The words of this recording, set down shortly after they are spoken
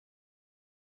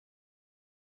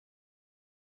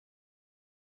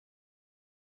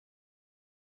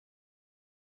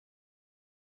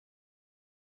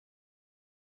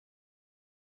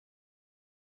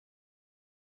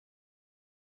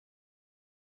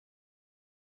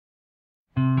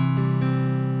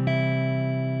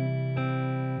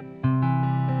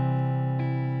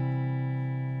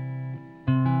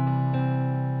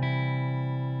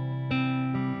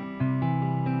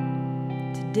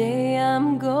day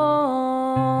I'm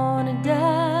gonna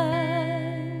die.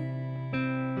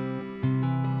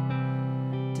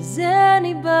 Does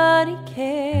anybody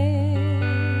care?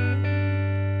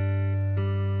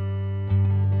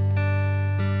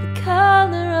 The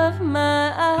color of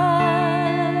my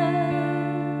eyes,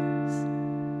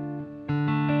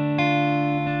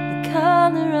 the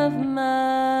color of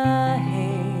my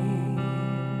hair.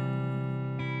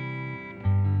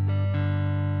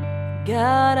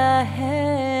 God, I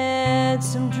had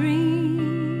some dreams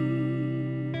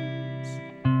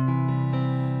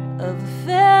of a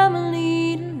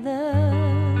family to love,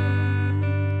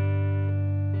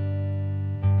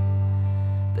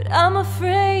 but I'm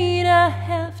afraid I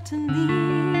have to leave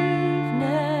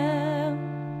now.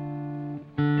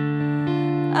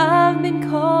 I've been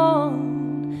called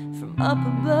from up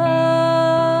above,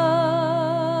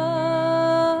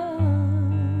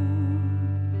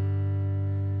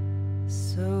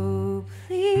 so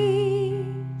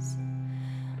please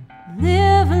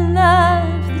live a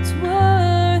life that's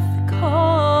worth the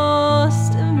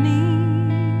cost of me.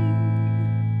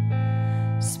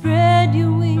 Spread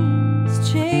your wings,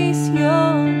 chase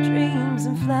your dreams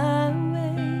and fly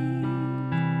away,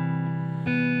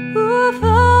 ooh,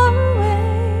 far away.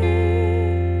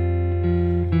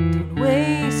 Don't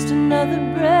waste another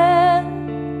breath,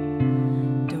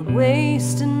 don't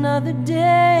waste another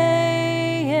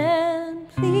day, and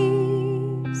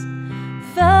please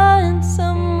find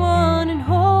someone and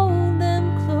hold them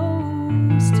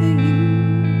close to you.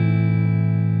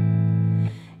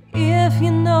 If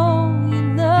you know you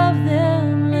love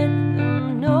them, let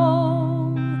them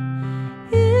know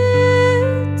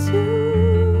it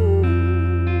too.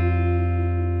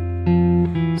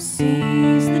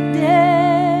 Seize the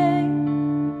day,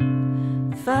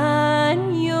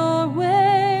 find your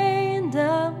way, and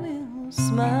I will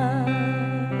smile.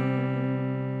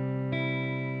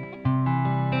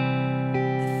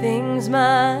 The things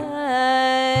my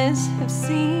eyes have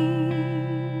seen,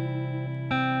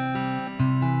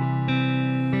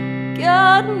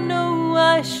 God, no,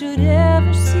 I should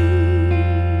ever see.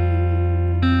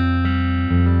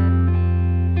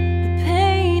 The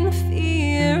pain, the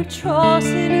fear,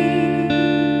 atrocity,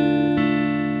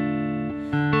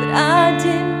 but I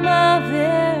did my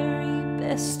very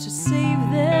best to save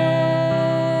them.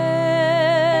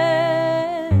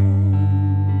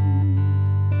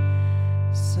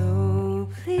 So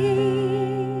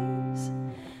please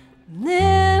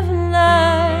live a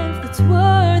life that's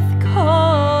worth the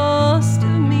cost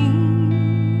of me.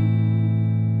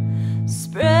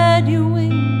 Spread your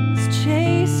wings,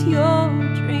 chase your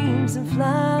dreams and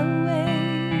fly away,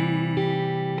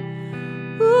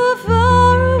 ooh,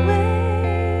 far away.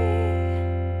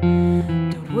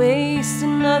 Don't waste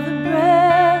another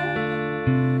breath,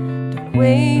 don't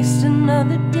waste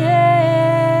another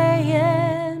day,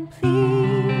 and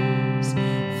please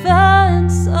find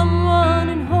someone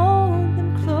and hold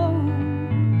them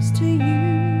close to you.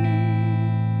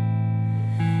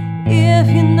 If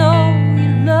you know you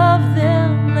love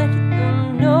them, let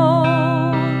them know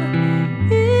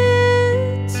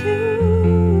it too.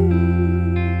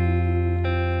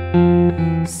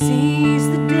 Seize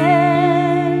the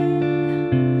day,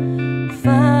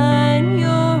 find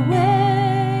your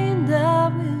way, and I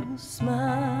will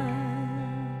smile.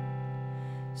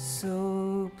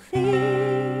 So please